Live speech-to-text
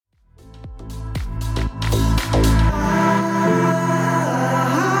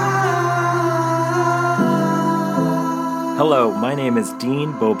Hello, my name is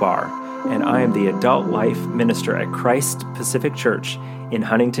Dean Bobar, and I am the Adult Life Minister at Christ Pacific Church in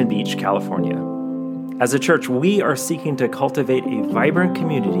Huntington Beach, California. As a church, we are seeking to cultivate a vibrant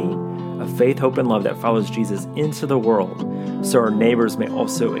community of faith, hope, and love that follows Jesus into the world so our neighbors may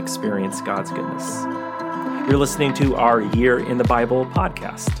also experience God's goodness. You're listening to our Year in the Bible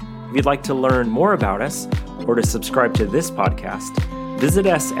podcast. If you'd like to learn more about us or to subscribe to this podcast, visit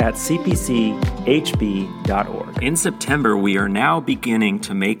us at cpchb.org. In September, we are now beginning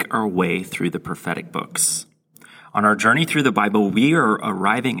to make our way through the prophetic books. On our journey through the Bible, we are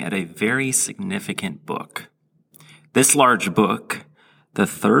arriving at a very significant book. This large book, the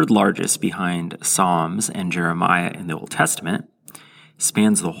third largest behind Psalms and Jeremiah in the Old Testament,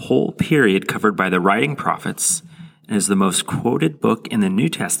 spans the whole period covered by the writing prophets and is the most quoted book in the New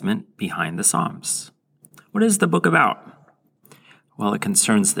Testament behind the Psalms. What is the book about? Well, it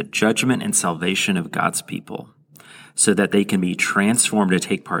concerns the judgment and salvation of God's people so that they can be transformed to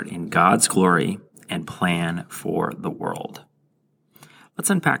take part in God's glory and plan for the world. Let's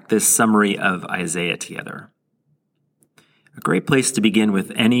unpack this summary of Isaiah together. A great place to begin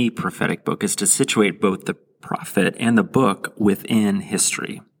with any prophetic book is to situate both the prophet and the book within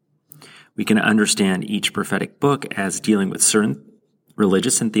history. We can understand each prophetic book as dealing with certain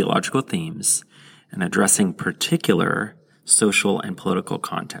religious and theological themes and addressing particular social and political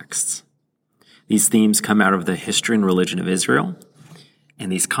contexts. These themes come out of the history and religion of Israel,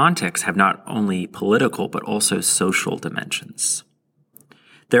 and these contexts have not only political but also social dimensions.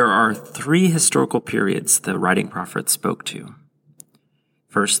 There are three historical periods the writing prophets spoke to.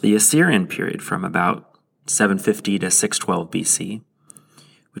 First, the Assyrian period from about 750 to 612 BC,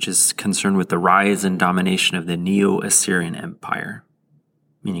 which is concerned with the rise and domination of the Neo-Assyrian Empire,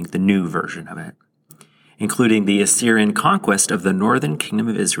 meaning the new version of it, including the Assyrian conquest of the northern kingdom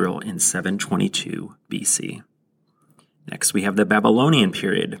of Israel in 722 BC. Next, we have the Babylonian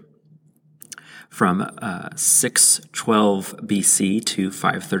period from 612 BC to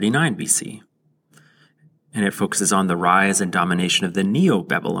 539 BC. And it focuses on the rise and domination of the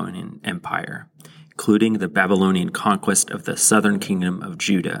Neo-Babylonian Empire, including the Babylonian conquest of the southern kingdom of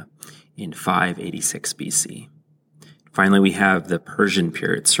Judah in 586 BC. Finally, we have the Persian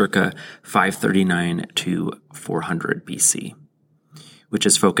period, circa 539 to 400 BC, which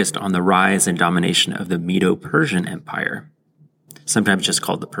is focused on the rise and domination of the Medo-Persian Empire, sometimes just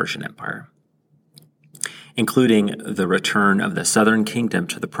called the Persian Empire, including the return of the southern kingdom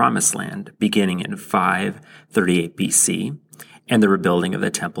to the Promised Land beginning in 538 BC and the rebuilding of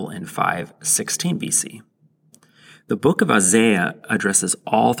the temple in 516 BC. The book of Isaiah addresses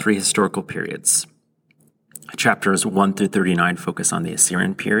all three historical periods. Chapters 1 through 39 focus on the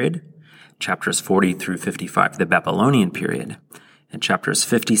Assyrian period, chapters 40 through 55, the Babylonian period, and chapters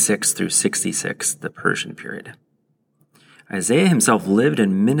 56 through 66, the Persian period. Isaiah himself lived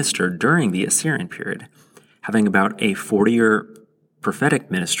and ministered during the Assyrian period, having about a 40-year prophetic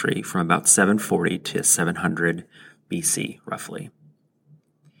ministry from about 740 to 700 BC, roughly.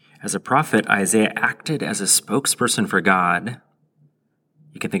 As a prophet, Isaiah acted as a spokesperson for God.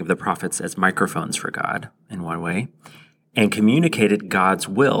 You can think of the prophets as microphones for God in one way, and communicated God's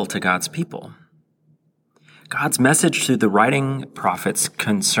will to God's people. God's message to the writing prophets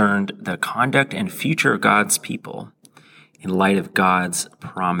concerned the conduct and future of God's people in light of God's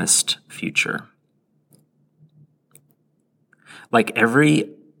promised future. Like every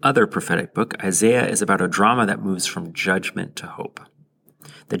other prophetic book, Isaiah is about a drama that moves from judgment to hope.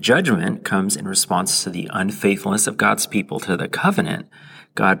 The judgment comes in response to the unfaithfulness of God's people to the covenant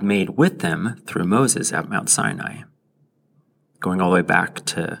God made with them through Moses at Mount Sinai, going all the way back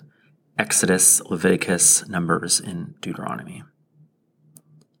to Exodus, Leviticus, Numbers, and Deuteronomy.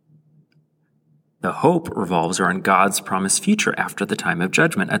 The hope revolves around God's promised future after the time of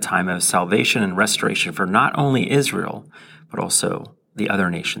judgment, a time of salvation and restoration for not only Israel, but also the other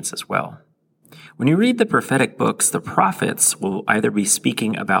nations as well. When you read the prophetic books, the prophets will either be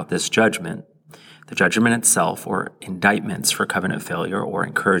speaking about this judgment, the judgment itself, or indictments for covenant failure, or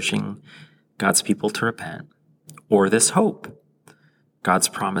encouraging God's people to repent, or this hope, God's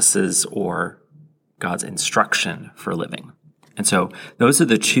promises or God's instruction for living. And so those are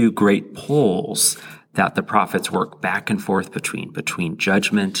the two great poles that the prophets work back and forth between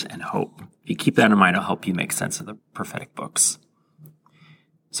judgment and hope. If you keep that in mind, it'll help you make sense of the prophetic books.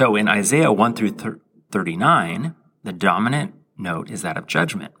 So in Isaiah 1 through 39, the dominant note is that of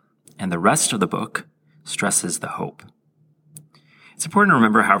judgment, and the rest of the book stresses the hope. It's important to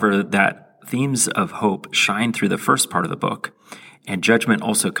remember, however, that themes of hope shine through the first part of the book, and judgment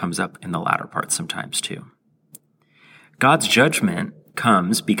also comes up in the latter part sometimes too. God's judgment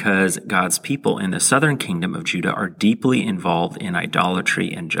comes because God's people in the southern kingdom of Judah are deeply involved in idolatry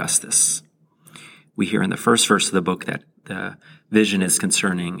and injustice. We hear in the first verse of the book that the vision is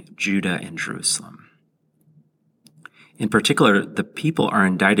concerning Judah and Jerusalem. In particular, the people are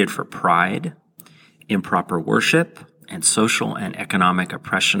indicted for pride, improper worship, and social and economic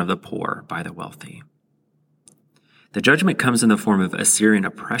oppression of the poor by the wealthy. The judgment comes in the form of Assyrian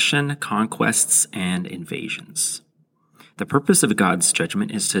oppression, conquests, and invasions. The purpose of God's judgment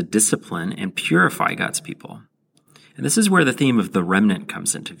is to discipline and purify God's people. And this is where the theme of the remnant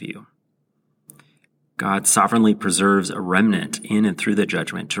comes into view. God sovereignly preserves a remnant in and through the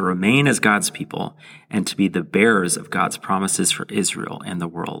judgment to remain as God's people and to be the bearers of God's promises for Israel and the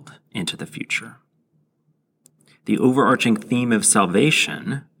world into the future. The overarching theme of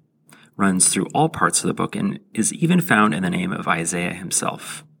salvation runs through all parts of the book and is even found in the name of Isaiah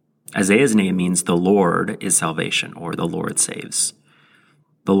himself. Isaiah's name means the Lord is salvation, or the Lord saves.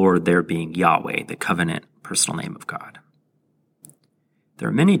 The Lord there being Yahweh, the covenant personal name of God. There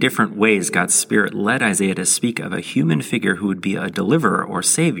are many different ways God's Spirit led Isaiah to speak of a human figure who would be a deliverer or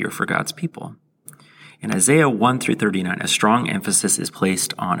savior for God's people. In Isaiah 1 through 39, a strong emphasis is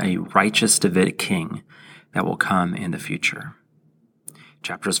placed on a righteous Davidic king that will come in the future.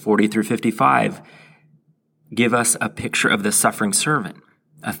 Chapters 40 through 55 give us a picture of the suffering servant,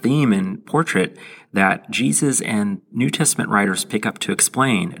 a theme and portrait that Jesus and New Testament writers pick up to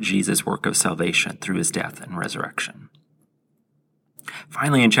explain Jesus' work of salvation through his death and resurrection.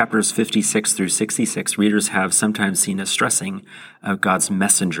 Finally, in chapters 56 through 66, readers have sometimes seen a stressing of God's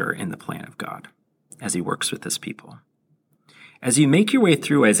messenger in the plan of God as he works with his people. As you make your way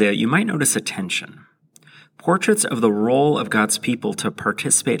through Isaiah, you might notice a tension. Portraits of the role of God's people to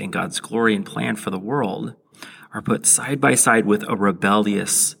participate in God's glory and plan for the world are put side by side with a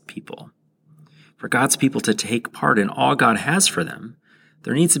rebellious people. For God's people to take part in all God has for them,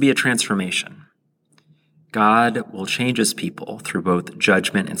 there needs to be a transformation. God will change his people through both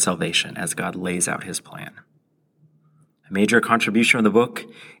judgment and salvation as God lays out his plan. A major contribution of the book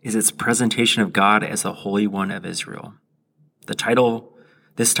is its presentation of God as the Holy One of Israel.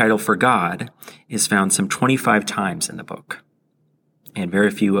 This title for God is found some 25 times in the book, and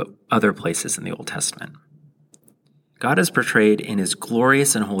very few other places in the Old Testament. God is portrayed in his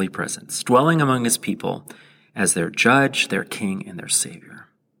glorious and holy presence, dwelling among his people as their judge, their king, and their savior.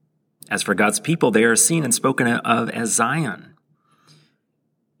 As for God's people, they are seen and spoken of as Zion.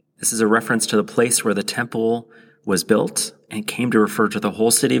 This is a reference to the place where the temple was built and came to refer to the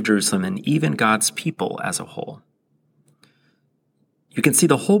whole city of Jerusalem and even God's people as a whole. You can see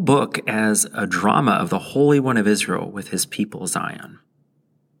the whole book as a drama of the Holy One of Israel with his people Zion.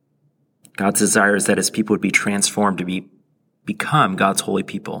 God's desire is that his people would be transformed to become God's holy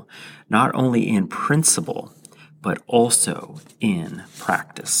people, not only in principle, but also in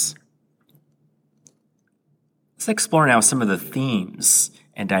practice. Let's explore now some of the themes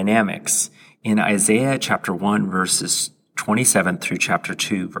and dynamics in Isaiah chapter 1, verses 27 through chapter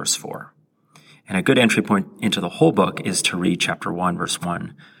 2, verse 4. And a good entry point into the whole book is to read chapter 1, verse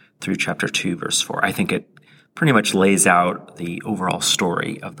 1 through chapter 2, verse 4. I think it pretty much lays out the overall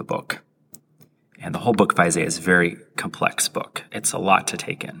story of the book. And the whole book of Isaiah is a very complex book. It's a lot to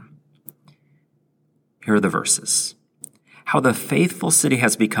take in. Here are the verses. How the faithful city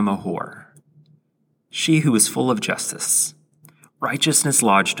has become a whore, she who is full of justice. Righteousness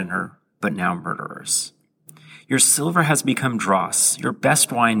lodged in her, but now murderers. Your silver has become dross, your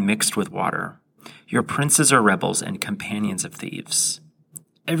best wine mixed with water. Your princes are rebels and companions of thieves.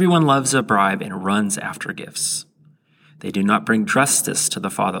 Everyone loves a bribe and runs after gifts. They do not bring justice to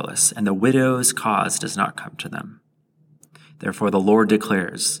the fatherless, and the widow's cause does not come to them. Therefore the Lord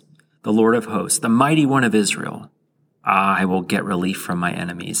declares, the Lord of hosts, the mighty one of Israel, I will get relief from my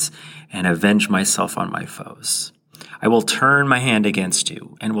enemies and avenge myself on my foes. I will turn my hand against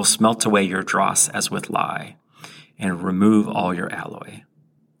you and will smelt away your dross as with lye and remove all your alloy.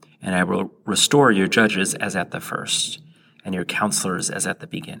 And I will restore your judges as at the first and your counselors as at the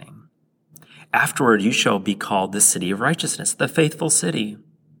beginning. Afterward you shall be called the city of righteousness, the faithful city.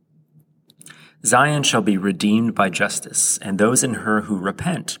 Zion shall be redeemed by justice, and those in her who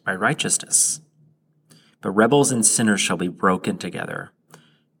repent by righteousness. But rebels and sinners shall be broken together,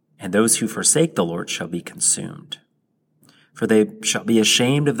 and those who forsake the Lord shall be consumed. For they shall be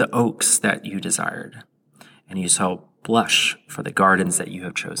ashamed of the oaks that you desired, and you shall blush for the gardens that you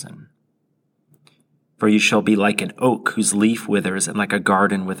have chosen. For you shall be like an oak whose leaf withers, and like a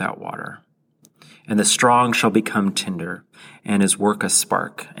garden without water. And the strong shall become tinder, and his work a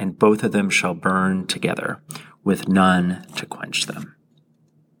spark, and both of them shall burn together, with none to quench them.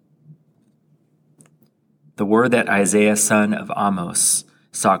 the word that Isaiah son of Amos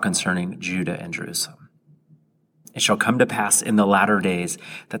saw concerning Judah and Jerusalem. It shall come to pass in the latter days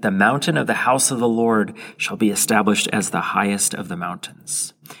that the mountain of the house of the Lord shall be established as the highest of the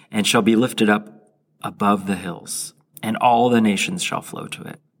mountains, and shall be lifted up above the hills, and all the nations shall flow to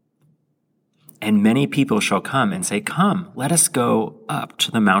it. And many people shall come and say, Come, let us go up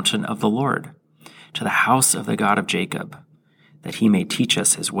to the mountain of the Lord, to the house of the God of Jacob, that he may teach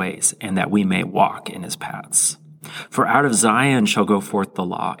us his ways, and that we may walk in his paths. For out of Zion shall go forth the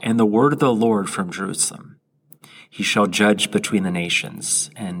law, and the word of the Lord from Jerusalem. He shall judge between the nations,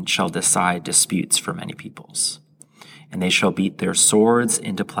 and shall decide disputes for many peoples. And they shall beat their swords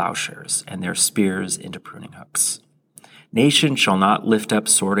into plowshares, and their spears into pruning hooks. Nation shall not lift up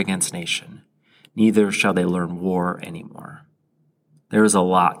sword against nation, neither shall they learn war anymore. There is a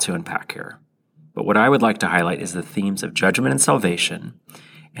lot to unpack here, but what I would like to highlight is the themes of judgment and salvation,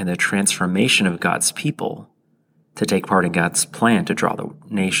 and the transformation of God's people to take part in God's plan to draw the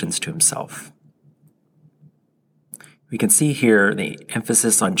nations to himself. We can see here the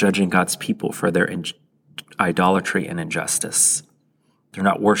emphasis on judging God's people for their idolatry and injustice. They're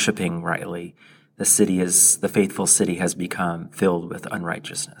not worshiping rightly. The faithful city has become filled with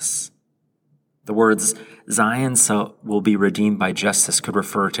unrighteousness. The words, Zion will be redeemed by justice, could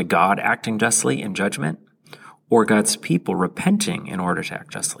refer to God acting justly in judgment, or God's people repenting in order to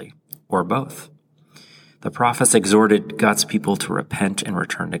act justly, or both. The prophets exhorted God's people to repent and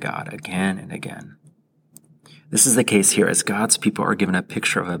return to God again and again. This is the case here as God's people are given a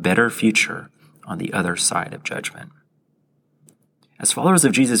picture of a better future on the other side of judgment. As followers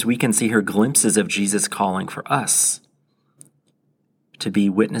of Jesus, we can see here glimpses of Jesus' calling for us to be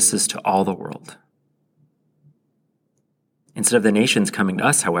witnesses to all the world. Instead of the nations coming to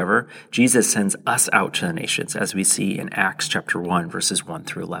us, however, Jesus sends us out to the nations, as we see in Acts chapter 1, verses 1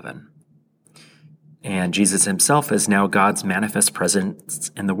 through 11. And Jesus himself is now God's manifest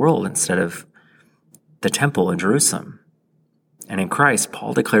presence in the world instead of the temple in Jerusalem. And in Christ,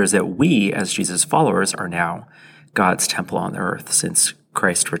 Paul declares that we, as Jesus' followers, are now God's temple on the earth since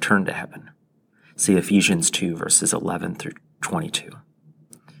Christ returned to heaven. See Ephesians 2, verses 11 through 22.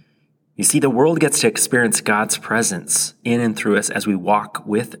 You see, the world gets to experience God's presence in and through us as we walk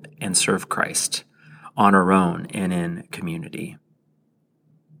with and serve Christ on our own and in community.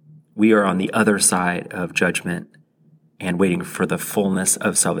 We are on the other side of judgment and waiting for the fullness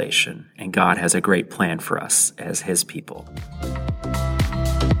of salvation, and God has a great plan for us as his people.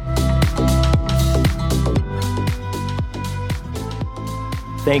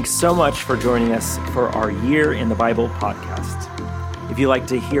 Thanks so much for joining us for our Year in the Bible podcast. If you'd like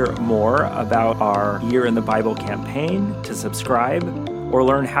to hear more about our Year in the Bible campaign, to subscribe, or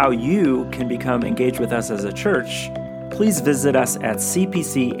learn how you can become engaged with us as a church, please visit us at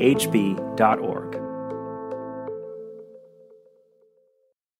cpchb.org.